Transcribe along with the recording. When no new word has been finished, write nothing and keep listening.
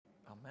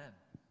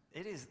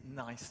It is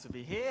nice to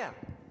be here.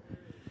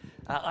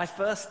 I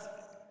first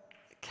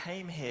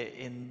came here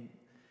in,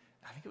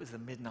 I think it was the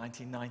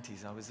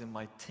mid-1990s. I was in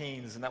my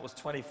teens, and that was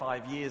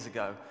 25 years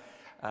ago.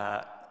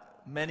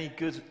 Many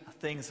good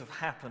things have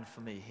happened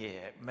for me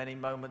here. Many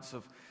moments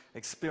of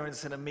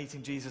experiencing and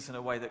meeting Jesus in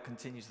a way that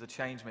continues to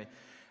change me.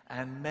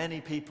 And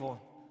many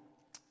people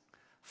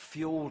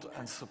fueled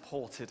and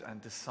supported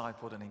and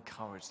discipled and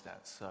encouraged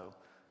that. So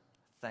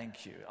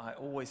thank you. I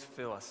always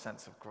feel a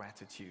sense of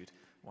gratitude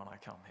when I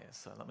come here.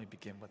 So let me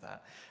begin with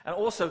that. And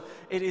also,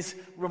 it is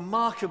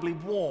remarkably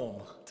warm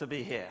to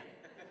be here.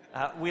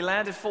 We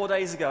landed 4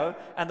 days ago,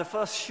 and the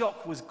first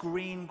shock was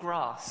green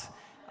grass.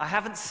 I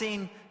haven't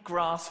seen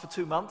grass for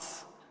 2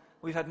 months.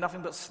 We've had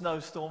nothing but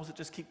snowstorms that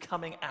just keep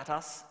coming at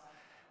us.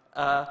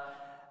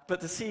 But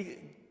to see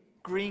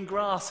green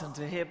grass and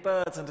to hear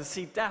birds and to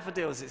see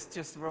daffodils, it's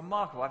just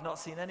remarkable. I've not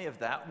seen any of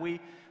that.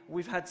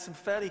 We've had some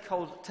fairly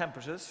cold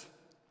temperatures.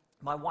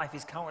 My wife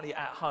is currently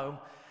at home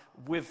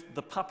with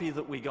the puppy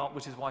that we got,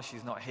 which is why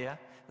she's not here.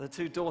 The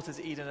two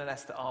daughters, Eden and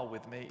Esther, are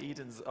with me.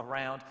 Eden's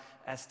around,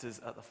 Esther's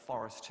at the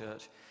Forest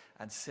Church,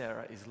 and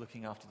Sarah is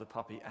looking after the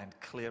puppy and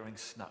clearing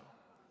snow,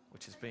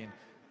 which has been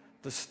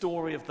the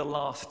story of the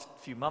last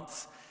few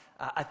months.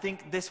 I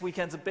think this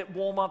weekend's a bit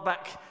warmer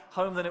back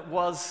home than it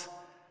was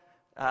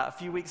a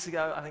few weeks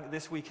ago. I think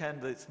this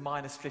weekend it's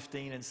minus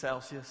 15 in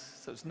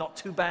Celsius, so it's not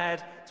too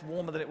bad. It's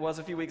warmer than it was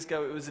a few weeks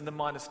ago. It was in the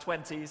minus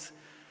 20s.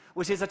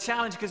 Which is a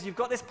challenge because you've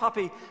got this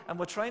puppy and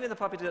we're training the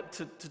puppy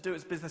to do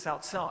its business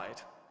outside.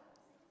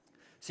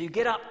 So you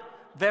get up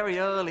very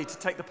early to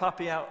take the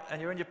puppy out and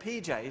you're in your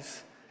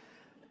PJs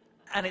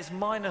and it's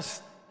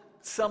minus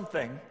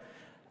something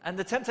and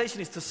the temptation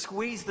is to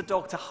squeeze the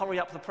dog to hurry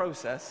up the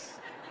process.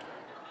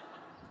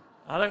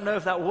 I don't know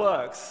if that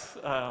works,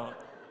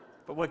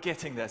 but we're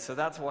getting there, so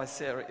that's why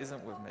Sarah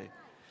isn't with me.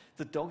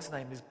 The dog's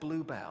name is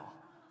Bluebell.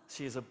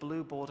 She is a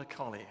blue border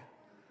collie.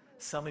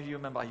 Some of you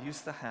remember I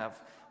used to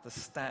have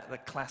the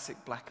classic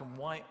black and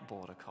white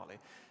border collie,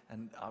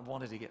 and I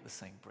wanted to get the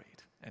same breed.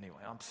 Anyway,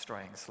 I'm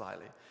straying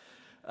slightly.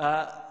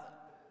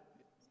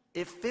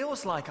 It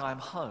feels like I'm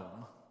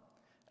home,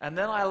 and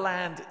then I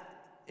land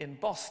in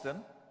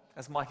Boston.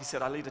 As Mikey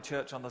said, I lead a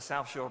church on the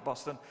South Shore of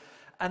Boston,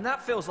 and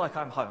that feels like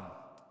I'm home.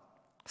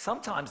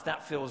 Sometimes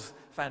that feels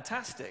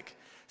fantastic.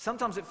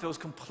 Sometimes it feels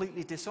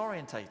completely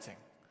disorientating.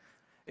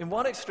 In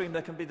one extreme,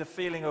 there can be the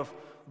feeling of,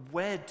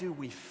 where do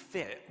we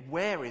fit?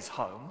 Where is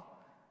home?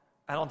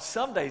 And on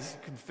some days,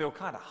 you can feel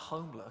kind of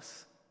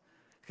homeless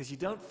because you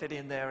don't fit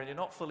in there and you're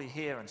not fully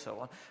here and so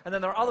on. And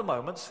then there are other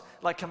moments,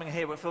 like coming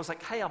here, where it feels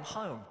like, hey, I'm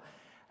home.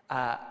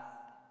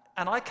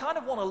 And I kind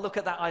of want to look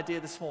at that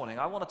idea this morning.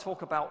 I want to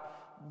talk about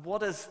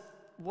what does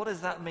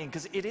that mean?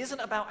 Because it isn't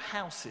about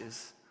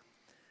houses.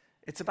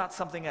 It's about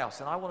something else.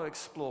 And I want to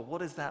explore,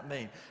 what does that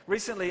mean?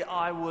 Recently,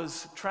 I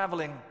was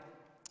traveling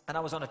and I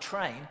was on a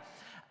train.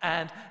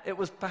 And it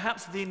was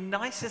perhaps the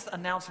nicest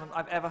announcement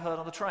I've ever heard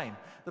on the train.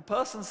 The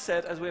person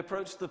said, as we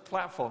approached the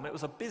platform, it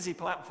was a busy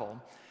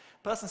platform,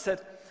 the person said,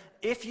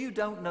 if you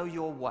don't know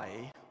your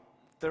way,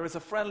 there is a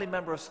friendly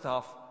member of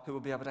staff who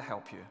will be able to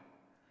help you.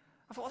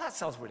 I thought, well, that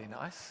sounds really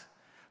nice.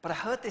 But I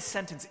heard this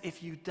sentence,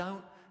 if you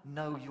don't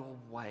know your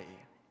way.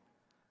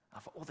 I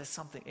thought, oh, there's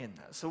something in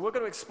that. So we're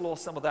going to explore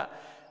some of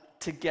that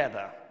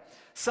together.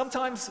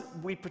 Sometimes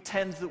we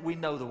pretend that we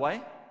know the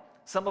way.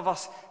 Some of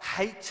us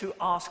hate to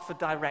ask for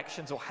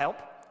directions or help.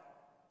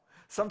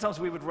 Sometimes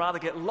we would rather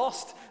get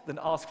lost than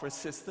ask for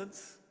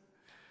assistance.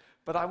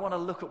 But I want to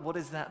look at, what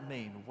does that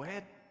mean?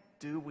 Where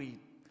do we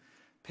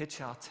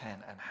pitch our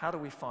tent and how do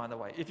we find the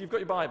way? If you've got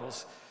your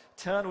Bibles,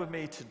 turn with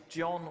me to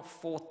John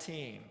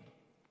 14,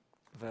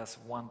 verse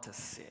 1 to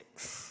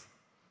 6.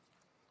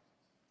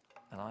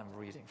 And I'm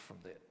reading from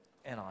the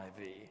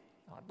NIV.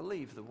 I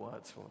believe the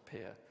words will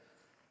appear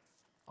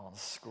on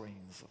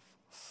screens of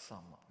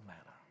some manner.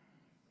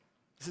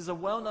 This is a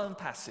well-known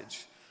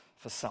passage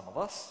for some of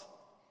us,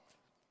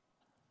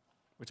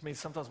 which means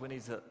sometimes we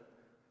need to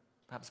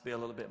perhaps be a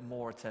little bit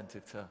more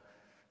attentive to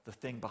the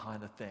thing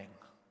behind the thing.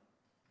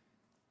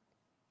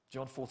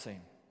 John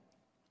 14.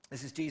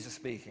 This is Jesus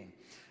speaking,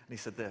 and he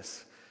said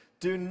this,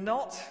 do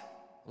not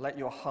let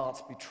your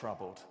hearts be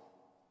troubled.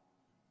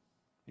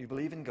 You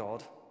believe in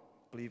God,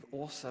 believe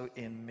also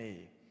in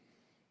me.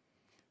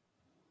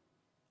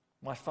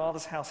 My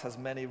Father's house has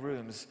many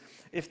rooms.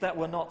 If that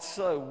were not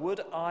so,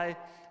 would I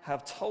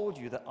have told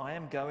you that I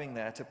am going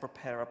there to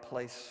prepare a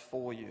place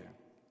for you?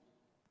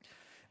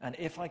 And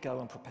if I go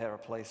and prepare a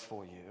place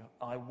for you,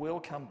 I will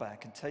come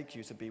back and take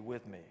you to be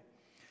with me,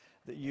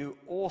 that you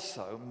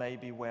also may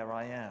be where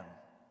I am.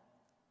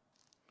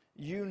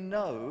 You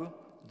know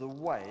the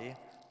way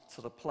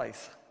to the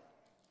place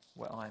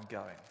where I am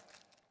going.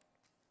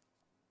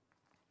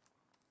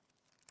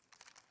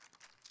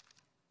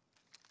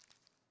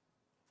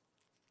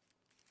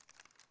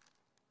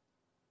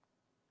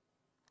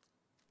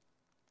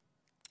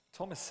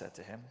 Thomas said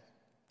to him,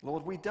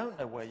 Lord, we don't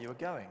know where you are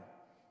going,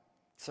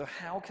 so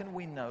how can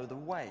we know the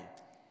way?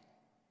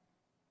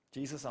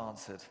 Jesus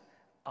answered,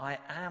 I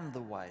am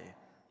the way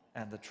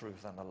and the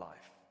truth and the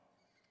life.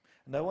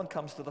 No one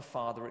comes to the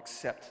Father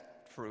except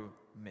through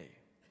me.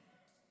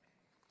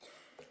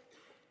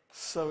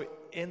 So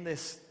in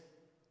this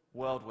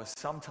world where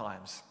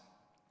sometimes,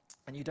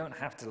 and you don't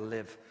have to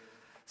live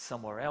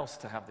somewhere else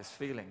to have this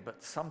feeling,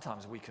 but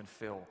sometimes we can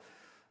feel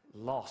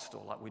lost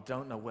or like we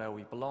don't know where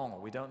we belong or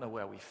we don't know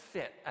where we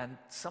fit. And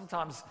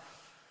sometimes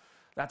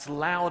that's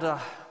louder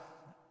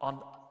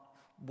on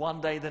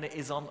one day than it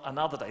is on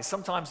another day.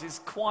 Sometimes it's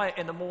quiet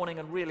in the morning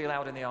and really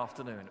loud in the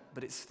afternoon,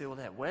 but it's still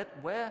there.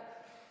 Where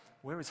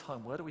is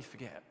home? Where do we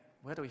forget?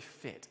 Where do we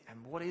fit?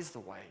 And what is the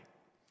way?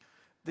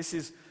 This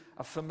is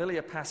a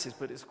familiar passage,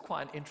 but it's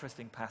quite an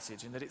interesting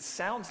passage in that it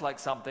sounds like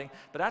something,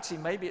 but actually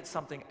maybe it's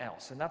something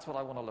else, and that's what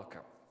I want to look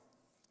at.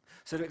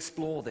 So to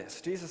explore this,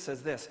 Jesus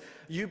says this: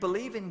 you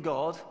believe in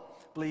God,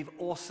 believe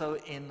also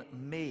in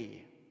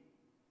me.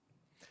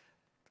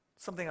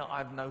 Something that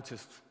I've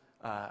noticed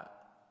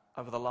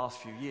over the last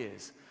few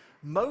years.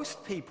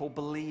 Most people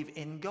believe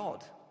in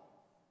God.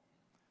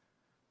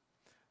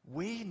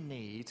 We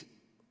need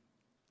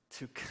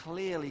to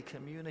clearly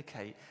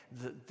communicate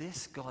that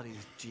this God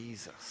is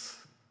Jesus.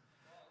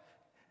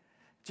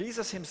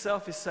 Jesus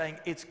himself is saying,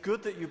 it's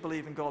good that you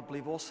believe in God,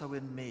 believe also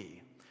in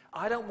me.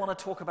 I don't want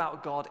to talk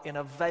about God in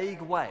a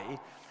vague way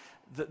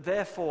that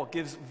therefore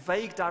gives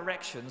vague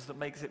directions that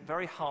makes it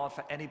very hard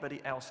for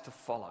anybody else to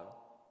follow.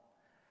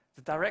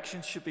 The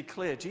directions should be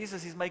clear.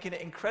 Jesus is making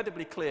it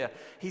incredibly clear.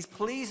 He's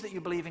pleased that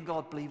you believe in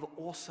God, believe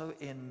also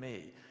in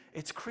me.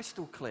 It's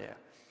crystal clear.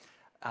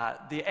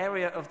 The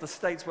area of the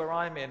states where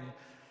I'm in,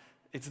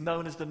 it's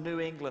known as the New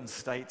England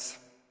states,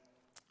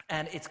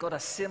 and it's got a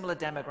similar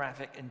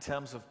demographic in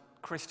terms of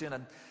Christian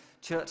and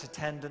church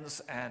attendance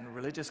and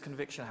religious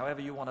conviction,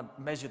 however you want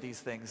to measure these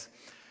things.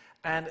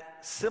 And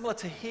similar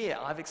to here,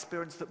 I've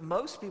experienced that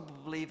most people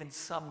believe in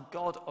some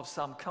God of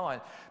some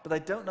kind, but they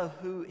don't know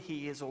who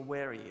he is or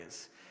where he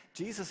is.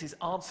 Jesus is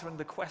answering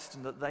the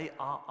question that they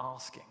are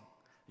asking.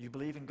 You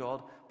believe in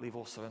God, believe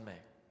also in me.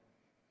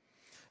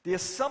 The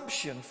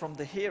assumption from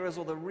the hearers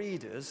or the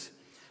readers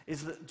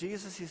is that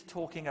Jesus is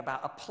talking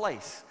about a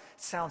place.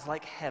 It sounds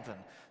like heaven.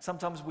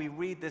 Sometimes we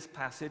read this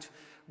passage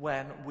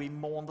when we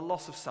mourn the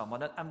loss of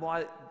someone, and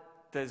while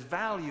there's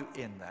value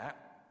in that,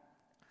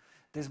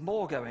 there's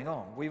more going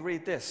on. We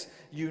read this: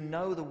 you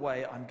know the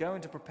way, I'm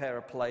going to prepare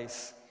a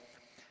place.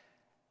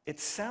 It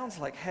sounds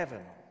like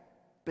heaven,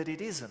 but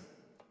it isn't.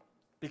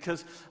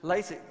 Because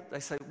later they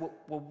say,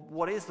 well,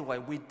 what is the way?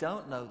 We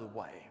don't know the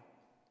way.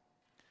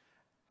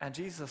 And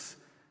Jesus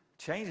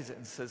changes it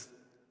and says,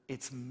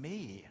 it's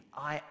me.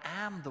 I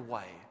am the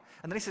way.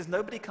 And then he says,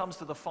 nobody comes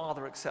to the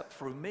Father except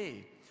through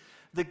me.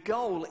 The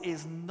goal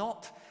is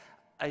not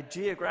a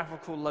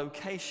geographical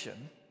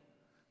location.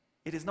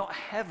 It is not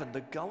heaven.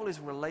 The goal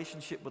is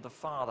relationship with the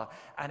Father,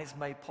 and it's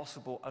made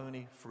possible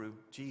only through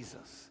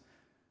Jesus.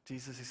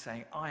 Jesus is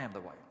saying, I am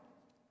the way.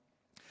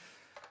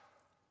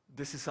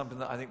 This is something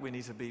that I think we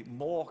need to be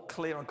more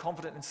clear and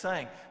confident in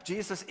saying.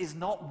 Jesus is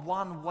not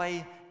one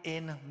way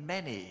in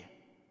many.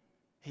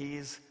 He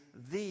is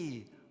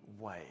the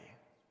way.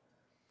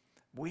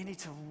 We need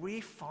to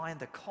refine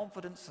the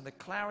confidence and the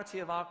clarity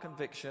of our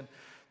conviction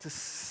to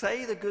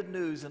say the good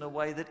news in a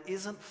way that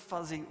isn't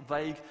fuzzy,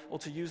 vague, or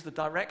to use the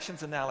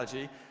directions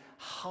analogy,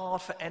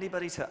 hard for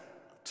anybody to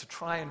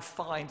try and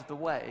find the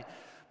way.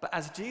 But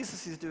as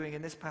Jesus is doing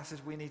in this passage,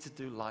 we need to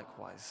do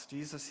likewise.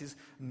 Jesus is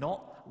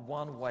not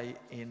one way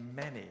in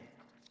many.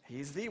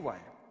 He is the way.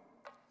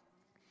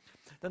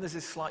 Then there's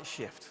this slight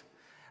shift.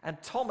 And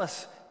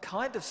Thomas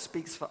kind of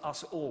speaks for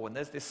us all, and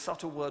there's this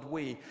subtle word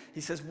we.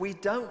 He says, we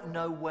don't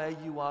know where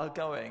you are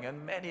going,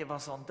 and many of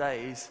us on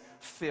days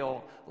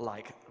feel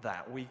like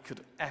that. We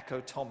could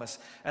echo Thomas,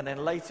 and then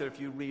later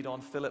if you read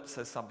on, Philip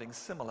says something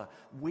similar.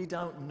 We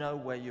don't know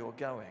where you're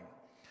going.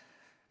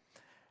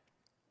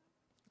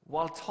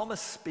 While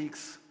Thomas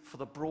speaks for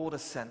the broader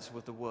sense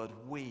with the word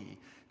we,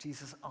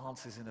 Jesus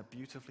answers in a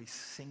beautifully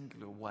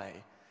singular way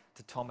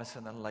to Thomas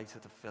and then later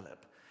to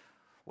Philip,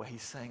 where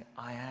he's saying,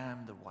 I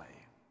am the way.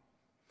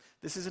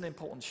 This is an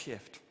important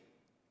shift.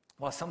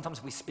 While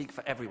sometimes we speak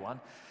for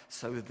everyone,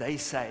 so they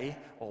say,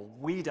 or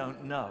we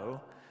don't know,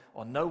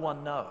 or no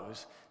one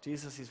knows,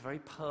 Jesus is very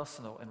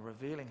personal in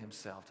revealing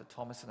himself to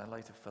Thomas and then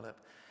later Philip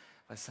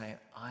by saying,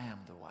 I am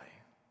the way.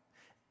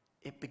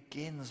 It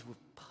begins with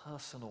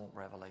personal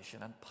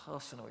revelation and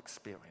personal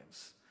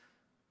experience.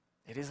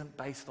 It isn't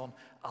based on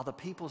other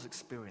people's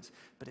experience,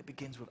 but it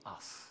begins with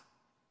us.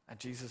 And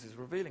Jesus is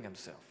revealing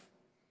himself.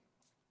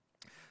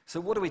 So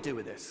what do we do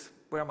with this?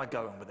 Where am I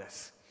going with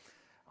this?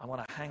 I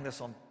want to hang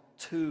this on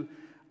two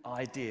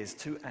ideas,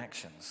 two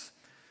actions.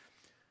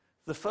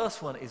 The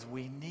first one is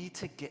we need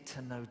to get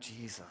to know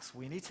Jesus.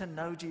 We need to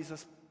know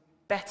Jesus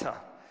better.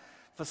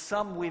 For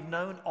some, we've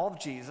known of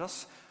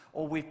Jesus,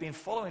 or we've been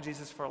following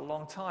Jesus for a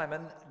long time,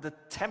 and the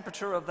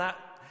temperature of that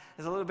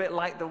is a little bit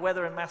like the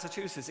weather in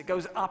Massachusetts. It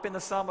goes up in the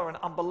summer and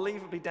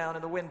unbelievably down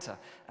in the winter,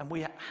 and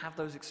we have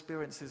those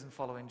experiences in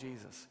following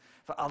Jesus.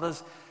 For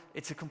others,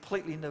 it's a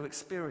completely new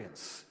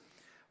experience.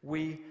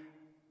 We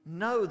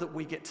know that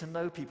we get to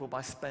know people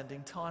by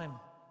spending time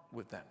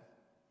with them.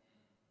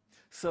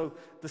 So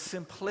the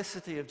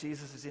simplicity of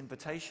Jesus'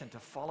 invitation to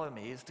follow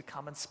me is to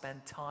come and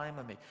spend time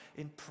with me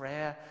in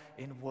prayer,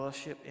 in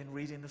worship, in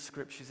reading the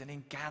scriptures, and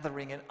in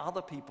gathering in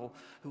other people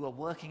who are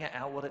working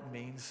out what it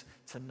means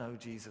to know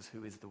Jesus,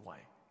 who is the way.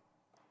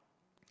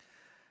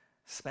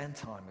 Spend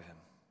time with him.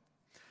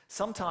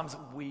 Sometimes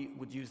we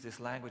would use this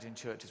language in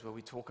churches where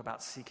we talk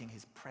about seeking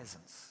his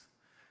presence.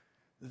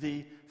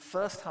 The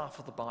first half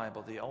of the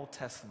Bible, the Old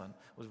Testament,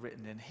 was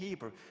written in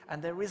Hebrew,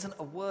 and there isn't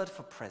a word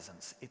for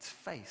presence, it's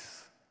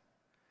face.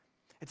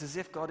 It's as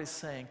if God is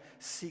saying,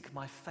 seek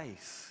my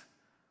face.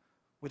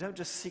 We don't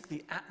just seek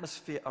the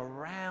atmosphere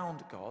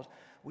around God,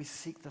 we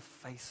seek the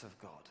face of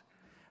God.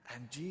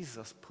 And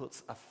Jesus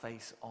puts a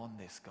face on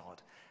this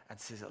God and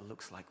says, it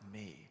looks like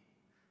me.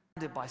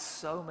 Surrounded by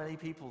so many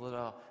people that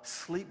are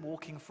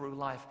sleepwalking through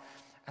life,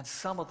 and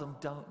some of them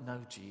don't know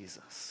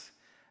Jesus.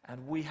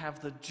 And we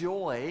have the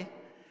joy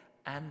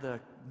and the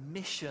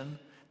mission,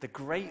 the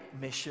great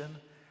mission,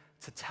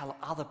 to tell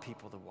other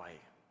people the way.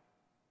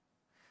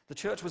 The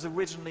church was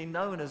originally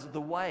known as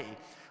the Way.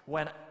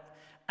 When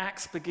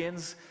Acts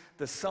begins,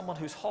 there's someone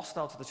who's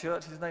hostile to the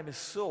church. His name is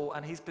Saul,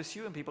 and he's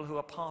pursuing people who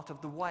are part of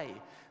the Way.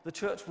 The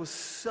church was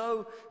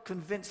so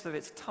convinced of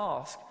its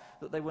task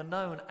that they were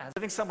known as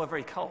living somewhere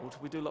very cold.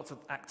 We do lots of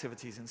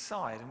activities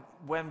inside. And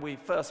when we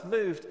first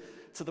moved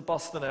to the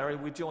Boston area,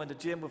 we joined a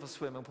gym with a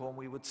swimming pool, and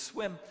we would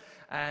swim.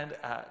 And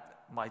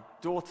my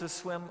daughters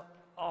swim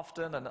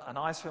often, and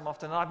I swim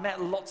often. And I've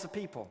met lots of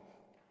people.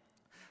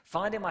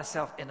 Finding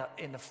myself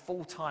in a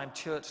full-time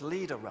church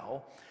leader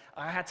role,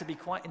 I had to be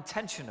quite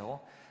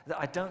intentional that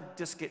I don't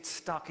just get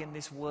stuck in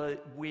this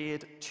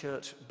weird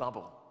church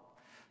bubble.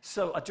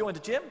 So I joined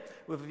a gym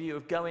with a view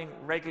of going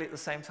regularly at the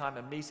same time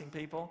and meeting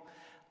people.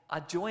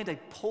 I joined a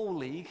pool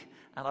league,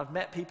 and I've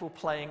met people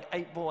playing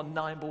 8-ball and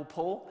 9-ball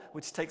pool,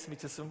 which takes me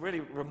to some really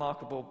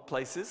remarkable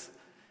places.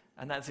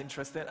 And that's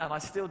interesting. And I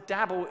still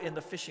dabble in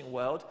the fishing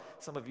world.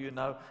 Some of you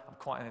know I'm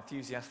quite an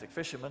enthusiastic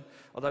fisherman,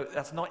 although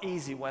that's not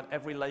easy when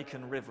every lake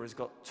and river has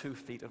got 2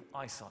 feet of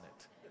ice on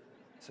it.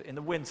 So in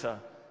the winter,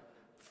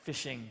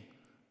 fishing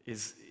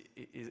is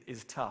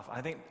tough. I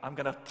think I'm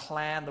going to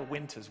plan the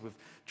winters with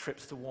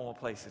trips to warmer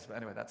places. But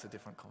anyway, that's a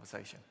different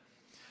conversation.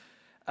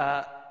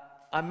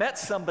 I met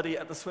somebody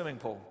at the swimming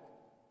pool,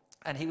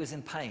 and he was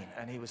in pain,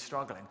 and he was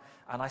struggling.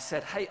 And I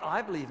said, hey,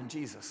 I believe in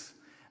Jesus.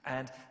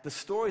 And the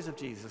stories of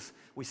Jesus,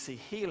 we see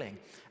healing.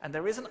 And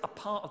there isn't a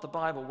part of the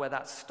Bible where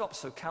that stops.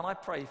 So can I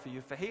pray for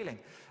you for healing?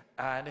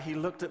 And he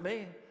looked at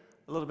me,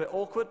 a little bit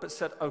awkward, but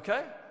said,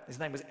 okay. His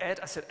name was Ed.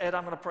 I said, Ed,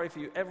 I'm going to pray for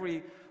you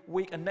every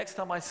week. And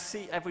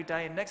every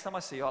day, and next time I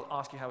see you, I'll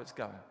ask you how it's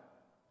going.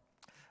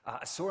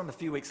 I saw him a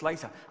few weeks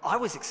later. I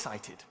was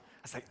excited.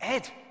 I said,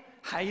 Ed,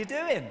 how you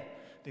doing?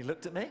 And he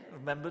looked at me,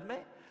 remembered me.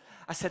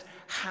 I said,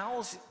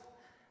 how's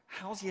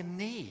your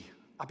knee?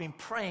 I've been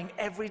praying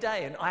every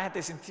day, and I had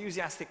this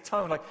enthusiastic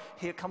tone, like,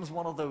 here comes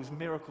one of those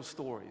miracle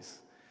stories.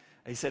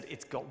 And he said,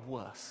 it's got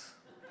worse.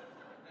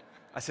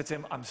 I said to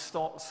him, I'm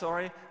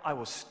sorry, I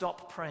will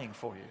stop praying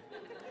for you.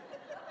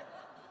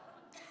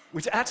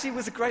 Which actually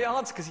was a great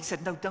answer, because he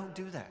said, no, don't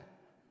do that.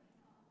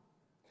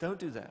 Don't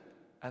do that.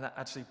 And that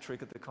actually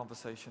triggered the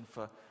conversation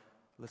for,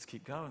 let's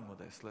keep going with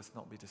this. Let's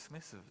not be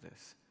dismissive of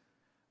this.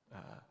 A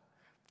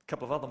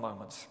couple of other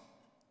moments.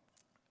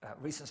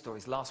 Recent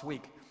stories. Last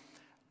week,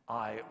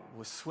 I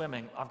was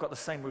swimming. I've got the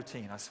same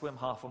routine. I swim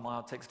half a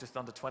mile, it takes just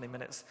under 20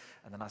 minutes,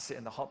 and then I sit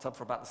in the hot tub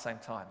for about the same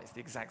time. It's the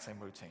exact same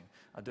routine.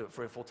 I do it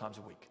 3 or 4 times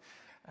a week.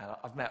 And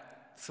I've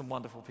met some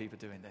wonderful people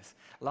doing this.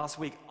 Last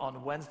week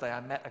on Wednesday,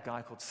 I met a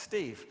guy called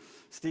Steve.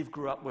 Steve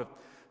grew up with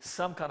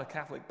some kind of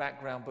Catholic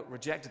background, but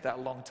rejected that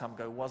a long time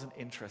ago, wasn't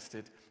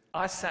interested.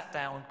 I sat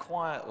down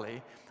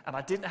quietly, and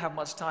I didn't have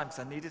much time because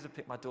I needed to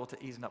pick my daughter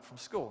Eden up from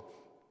school.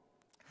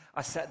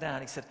 I sat down,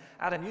 and he said,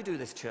 Adam, you do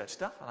this church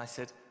stuff? And I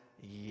said,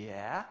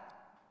 yeah.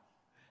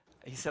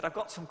 He said, I've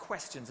got some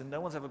questions and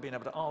no one's ever been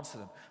able to answer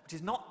them, which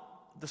is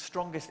not the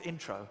strongest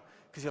intro,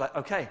 because you're like,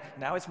 okay,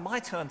 now it's my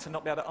turn to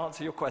not be able to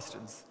answer your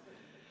questions.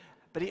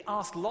 But he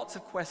asked lots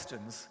of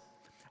questions,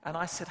 and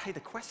I said, hey, the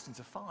questions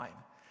are fine.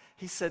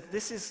 He said,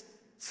 this is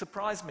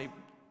surprised me.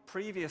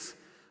 Previously,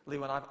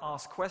 when I've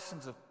asked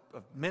questions of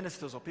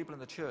ministers or people in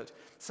the church,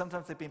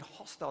 sometimes they've been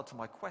hostile to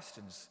my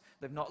questions.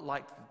 They've not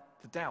liked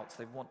the doubts.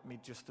 They want me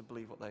just to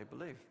believe what they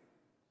believe.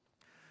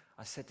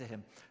 I said to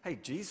him, hey,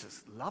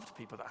 Jesus loved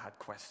people that had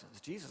questions.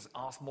 Jesus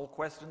asked more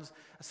questions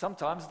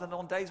sometimes than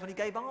on days when he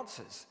gave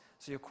answers.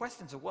 So your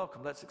questions are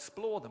welcome. Let's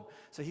explore them.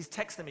 So he's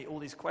texting me all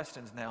these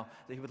questions now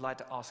that he would like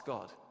to ask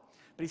God.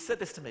 But he said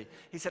this to me.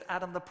 He said,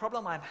 Adam, the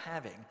problem I'm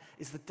having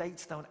is the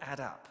dates don't add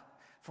up.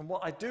 From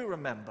what I do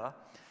remember,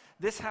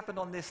 this happened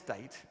on this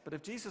date, but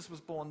if Jesus was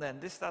born then,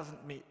 this doesn't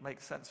make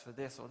sense for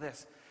this or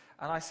this.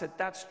 And I said,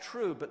 that's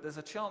true, but there's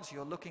a chance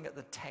you're looking at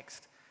the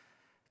text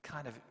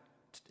kind of,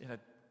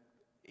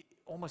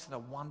 almost in a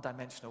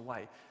one-dimensional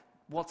way.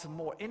 What's a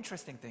more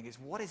interesting thing is,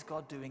 what is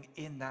God doing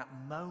in that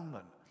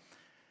moment?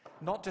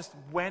 Not just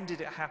when did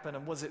it happen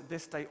and was it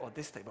this day or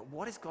this day, but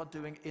what is God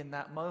doing in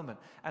that moment?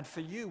 And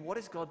for you, what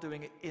is God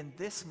doing in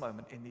this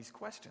moment in these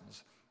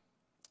questions?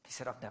 He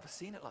said, I've never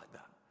seen it like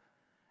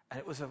that. And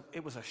it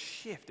was a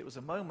shift. It was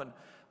a moment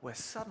where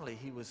suddenly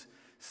he was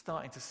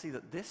starting to see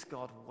that this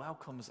God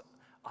welcomes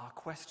our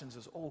questions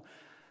as all,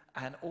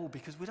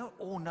 because we don't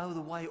all know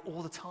the way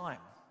all the time.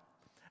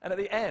 And at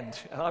the end,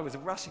 and I was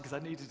rushing because I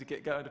needed to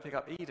get going to pick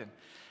up Eden,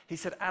 he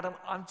said, Adam,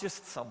 I'm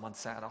just someone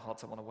sat in a hot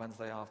tub on a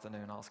Wednesday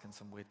afternoon asking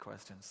some weird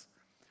questions.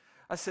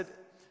 I said,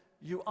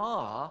 you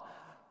are,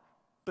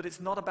 but it's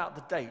not about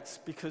the dates,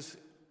 because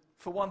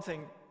for one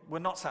thing, we're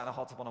not sat in a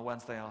hot tub on a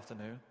Wednesday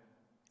afternoon.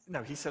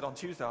 No, he said on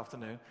Tuesday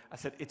afternoon. I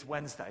said, it's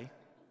Wednesday.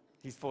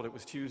 He thought it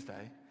was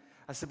Tuesday.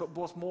 I said, but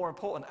what's more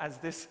important, as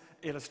this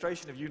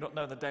illustration of you not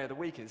knowing the day of the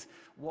week is,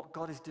 what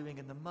God is doing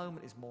in the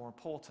moment is more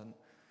important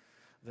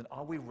than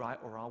are we right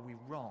or are we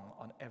wrong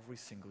on every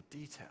single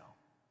detail?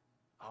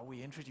 Are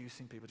we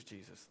introducing people to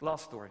Jesus?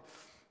 Last story.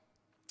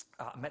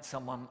 I met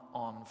someone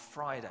on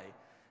Friday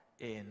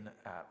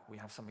we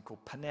have something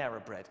called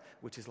Panera Bread,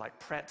 which is like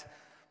Pret,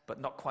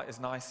 but not quite as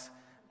nice,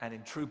 and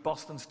in true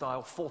Boston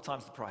style, 4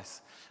 times the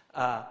price.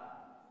 And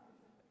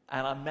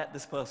I met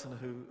this person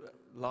who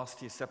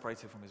last year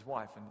separated from his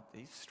wife, and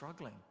he's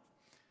struggling.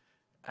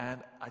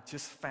 And I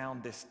just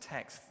found this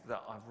text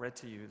that I've read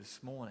to you this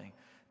morning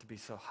to be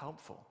so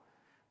helpful.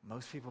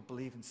 Most people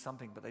believe in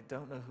something, but they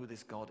don't know who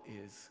this God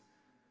is.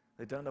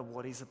 They don't know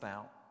what he's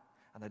about,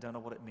 and they don't know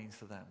what it means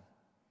to them.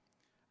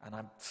 And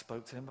I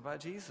spoke to him about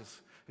Jesus,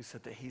 who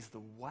said that he's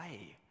the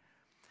way.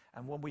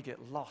 And when we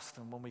get lost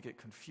and when we get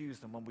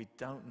confused and when we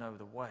don't know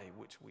the way,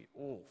 which we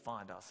all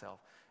find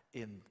ourselves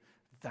in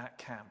that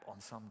camp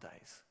on some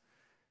days,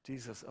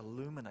 Jesus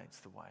illuminates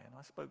the way. And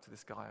I spoke to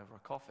this guy over a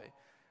coffee,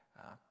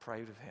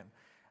 prayed with him,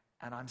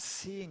 and I'm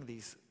seeing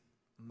these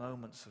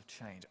moments of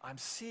change. I'm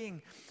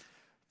seeing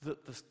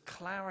that the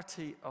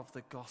clarity of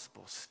the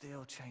gospel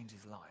still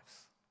changes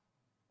lives.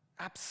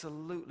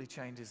 Absolutely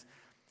changes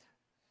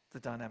the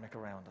dynamic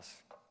around us.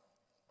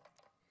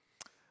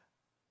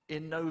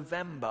 In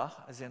November,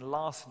 as in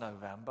last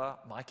November,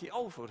 Mikey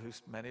Oldfield, who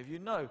many of you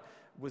know,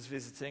 was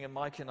visiting, and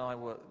Mikey and I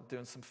were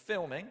doing some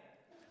filming.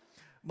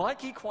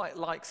 Mikey quite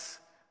likes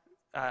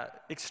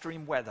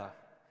extreme weather.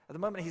 At the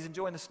moment, he's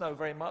enjoying the snow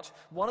very much.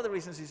 One of the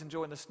reasons he's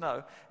enjoying the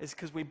snow is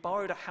because we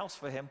borrowed a house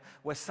for him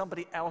where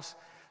somebody else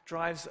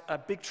drives a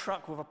big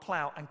truck with a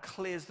plow and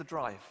clears the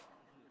drive.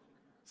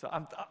 So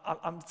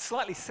I'm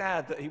slightly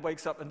sad that he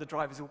wakes up and the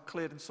drive is all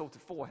cleared and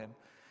sorted for him,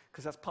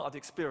 because that's part of the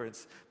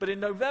experience. But in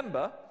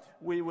November,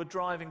 we were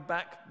driving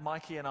back,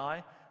 Mikey and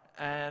I,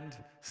 and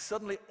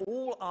suddenly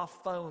all our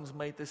phones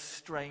made this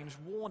strange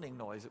warning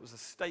noise. It was a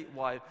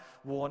statewide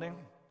warning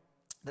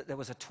that there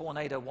was a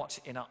tornado watch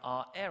in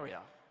our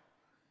area.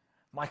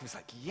 Mikey was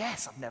like,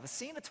 yes, I've never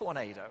seen a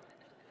tornado.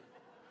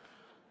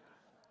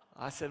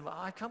 I said, well,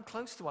 I come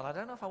close to one. I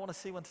don't know if I want to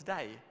see one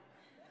today.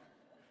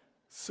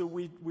 So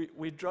we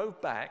drove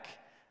back,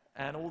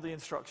 and all the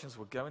instructions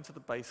were go into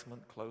the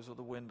basement, close all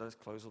the windows,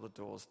 close all the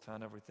doors,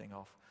 turn everything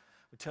off.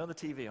 We turned the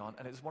TV on,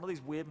 and it was one of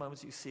these weird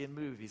moments you see in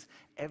movies.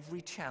 Every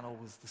channel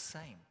was the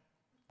same,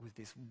 with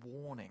this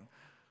warning.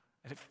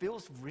 And it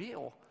feels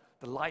real.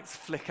 The lights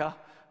flicker.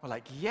 We're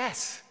like,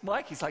 yes.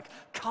 Mikey's like,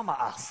 come at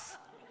us.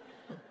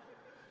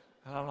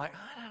 And I'm like,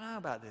 I don't know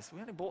about this. We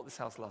only bought this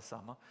house last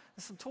summer.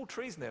 There's some tall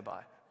trees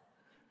nearby.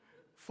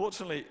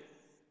 Fortunately,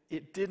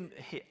 it didn't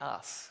hit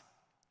us.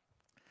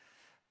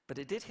 But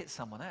it did hit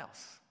someone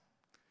else.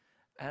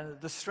 And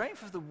the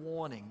strength of the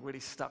warning really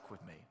stuck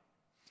with me.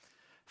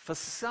 For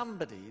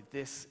somebody,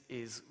 this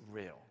is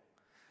real.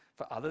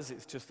 For others,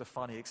 it's just a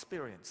funny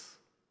experience.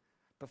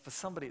 But for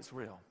somebody, it's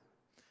real.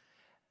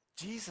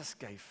 Jesus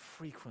gave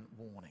frequent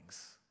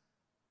warnings.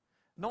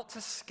 Not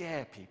to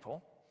scare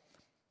people,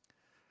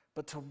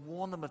 but to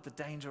warn them of the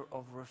danger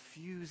of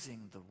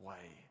refusing the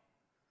way,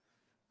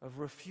 of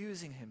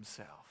refusing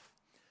himself.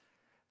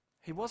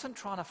 He wasn't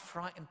trying to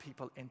frighten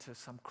people into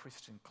some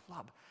Christian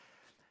club.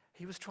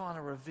 He was trying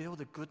to reveal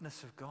the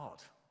goodness of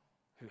God,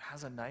 who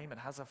has a name and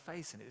has a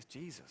face, and it's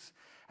Jesus.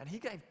 And he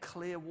gave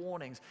clear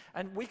warnings.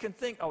 And we can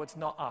think, oh, it's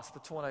not us, the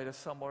tornado's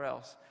somewhere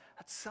else.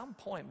 At some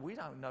point, we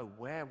don't know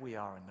where we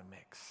are in the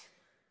mix.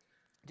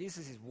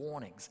 Jesus'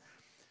 warnings,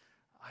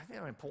 I think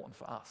they're important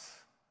for us.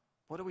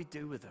 What do we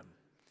do with them?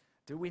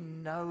 Do we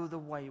know the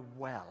way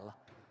well?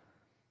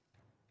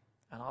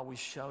 And are we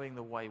showing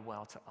the way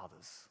well to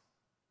others?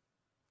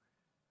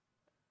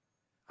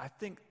 I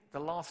think the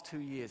last 2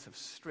 years have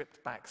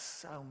stripped back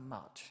so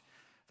much.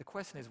 The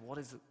question is,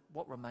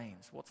 what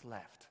remains? What's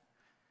left?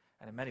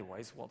 And in many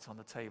ways, what's on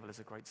the table is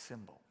a great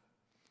symbol.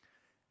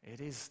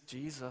 It is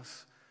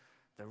Jesus,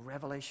 the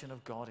revelation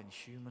of God in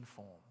human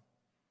form.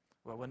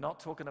 Well, we're not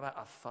talking about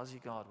a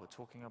fuzzy God. We're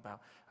talking about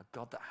a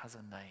God that has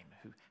a name,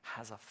 who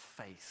has a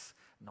face,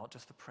 not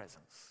just a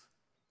presence.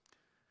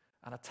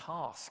 And a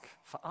task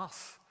for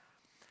us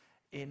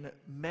in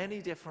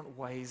many different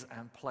ways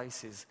and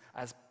places,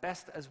 as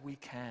best as we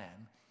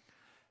can,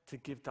 to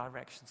give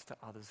directions to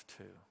others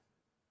too.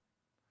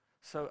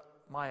 So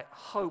my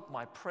hope,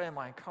 my prayer,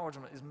 my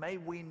encouragement is, may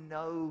we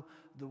know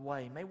the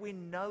way. May we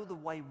know the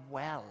way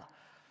well.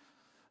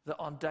 That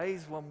on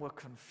days when we're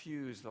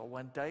confused, or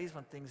when days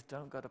when things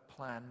don't go to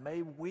plan,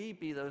 may we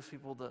be those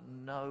people that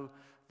know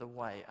the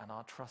way, and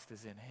our trust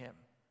is in him.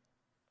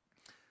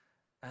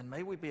 And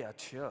may we be a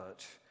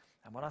church,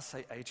 and when I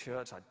say a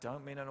church, I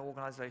don't mean an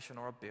organization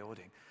or a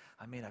building.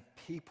 I mean a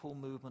people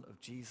movement of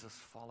Jesus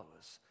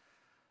followers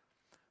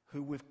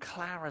who with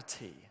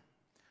clarity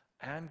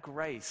and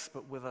grace,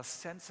 but with a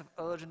sense of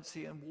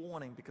urgency and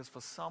warning, because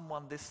for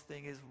someone this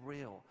thing is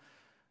real,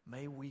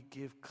 may we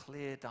give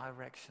clear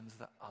directions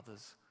that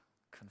others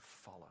can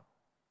follow.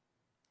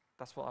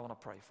 That's what I want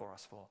to pray for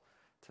us for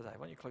today.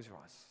 Why don't you close your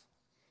eyes?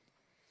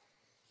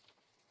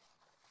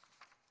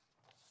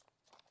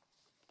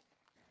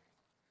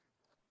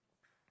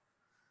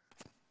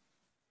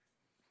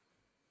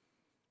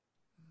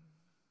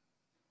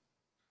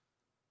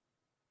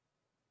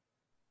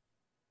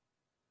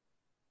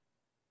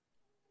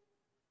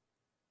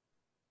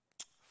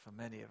 For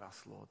many of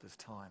us, Lord, there's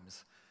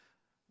times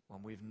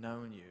when we've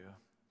known you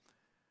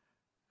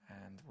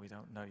and we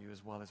don't know you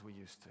as well as we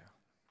used to.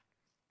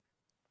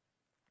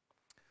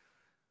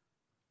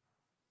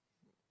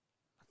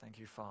 I thank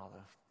you,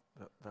 Father,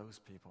 that those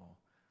people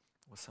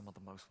were some of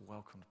the most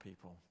welcomed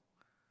people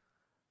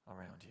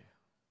around you.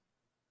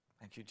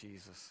 Thank you,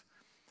 Jesus,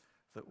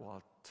 that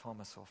while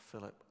Thomas or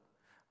Philip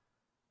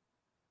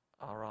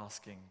are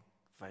asking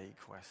vague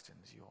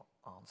questions, you're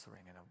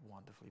answering in a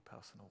wonderfully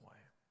personal way.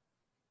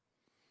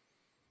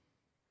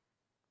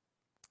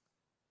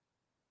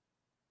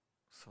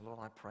 So, Lord,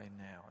 I pray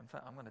now. In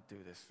fact, I'm going to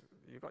do this.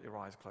 You've got your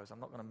eyes closed. I'm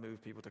not going to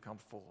move people to come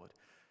forward.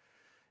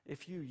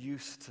 If you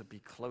used to be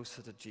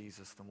closer to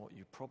Jesus than what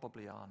you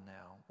probably are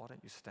now, why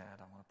don't you stand?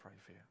 I want to pray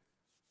for you.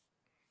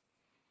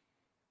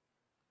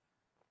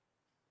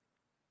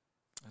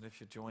 And if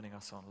you're joining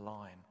us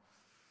online,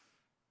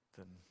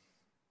 then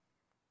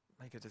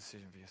make a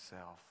decision for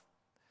yourself.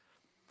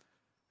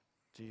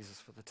 Jesus,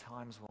 for the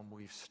times when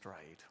we've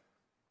strayed,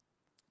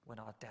 when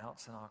our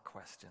doubts and our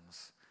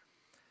questions,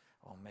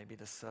 or maybe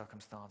the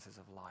circumstances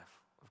of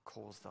life have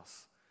caused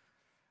us,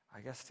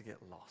 I guess, to get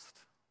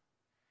lost.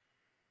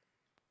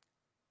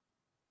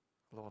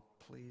 Lord,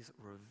 please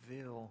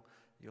reveal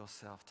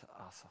yourself to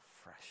us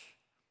afresh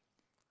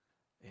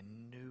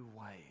in new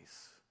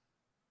ways.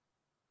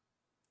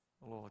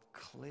 Lord,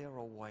 clear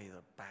away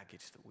the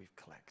baggage that we've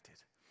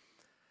collected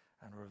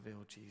and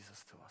reveal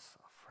Jesus to us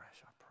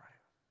afresh, I pray.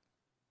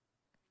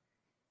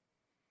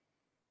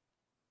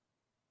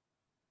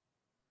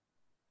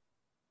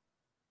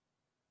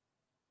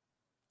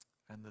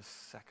 And the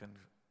second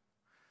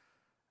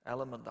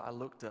element that I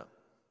looked at,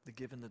 the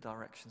giving the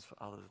directions for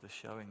others, the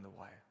showing the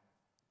way.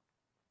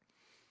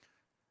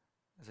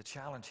 There's a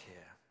challenge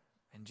here.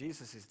 In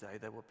Jesus' day,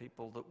 there were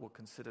people that were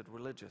considered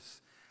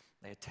religious.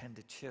 They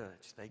attended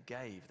church, they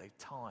gave, they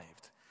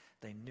tithed,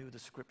 they knew the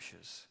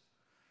scriptures.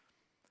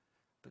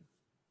 But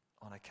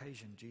on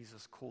occasion,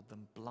 Jesus called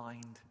them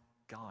blind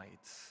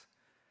guides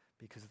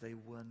because they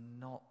were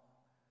not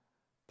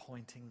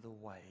pointing the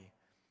way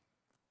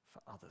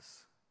for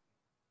others.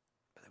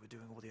 But they were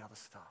doing all the other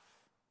stuff.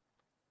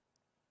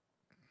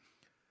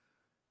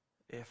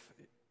 If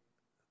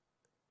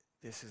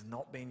this has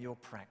not been your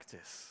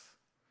practice,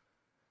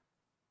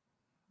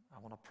 I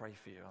want to pray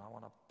for you. I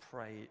want to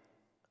pray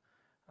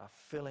a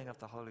filling of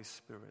the Holy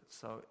Spirit.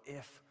 So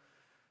if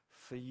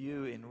for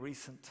you in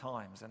recent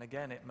times, and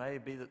again, it may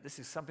be that this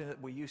is something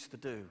that we used to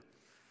do,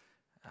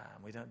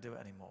 and we don't do it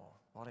anymore.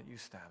 Why don't you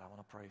stand? I want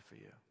to pray for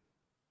you.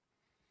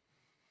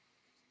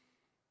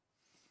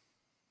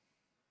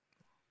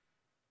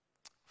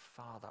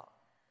 Father,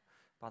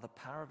 by the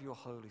power of your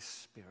Holy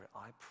Spirit,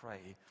 I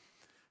pray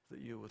that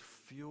you would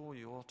fuel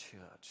your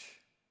church,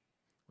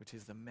 which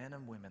is the men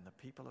and women, the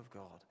people of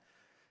God,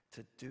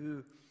 to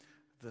do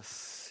the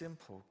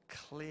simple,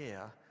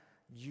 clear,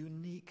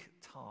 unique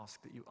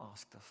task that you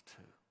asked us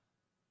to.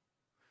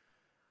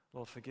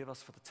 Lord, forgive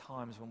us for the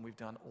times when we've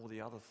done all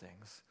the other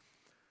things,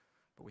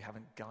 but we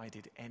haven't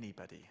guided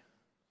anybody.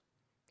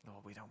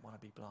 Lord, we don't want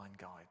to be blind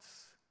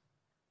guides.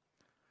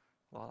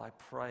 Lord, I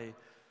pray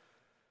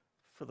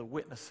for the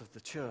witness of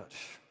the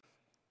church,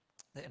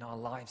 that in our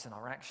lives, in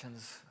our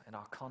actions, in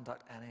our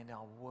conduct, and in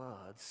our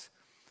words,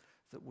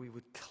 that we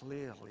would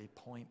clearly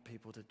point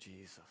people to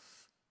Jesus.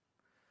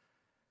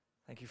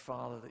 Thank you,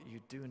 Father, that you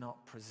do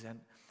not present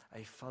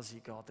a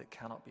fuzzy God that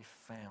cannot be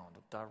found,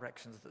 of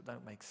directions that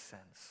don't make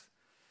sense.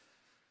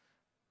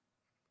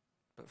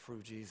 But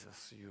through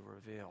Jesus, you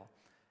reveal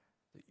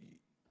that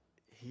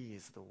he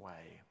is the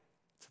way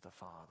to the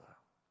Father.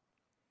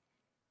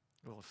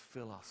 Lord,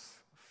 fill us,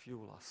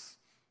 fuel us,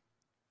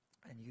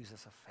 and use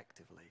us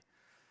effectively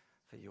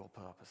for your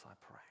purpose, I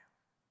pray.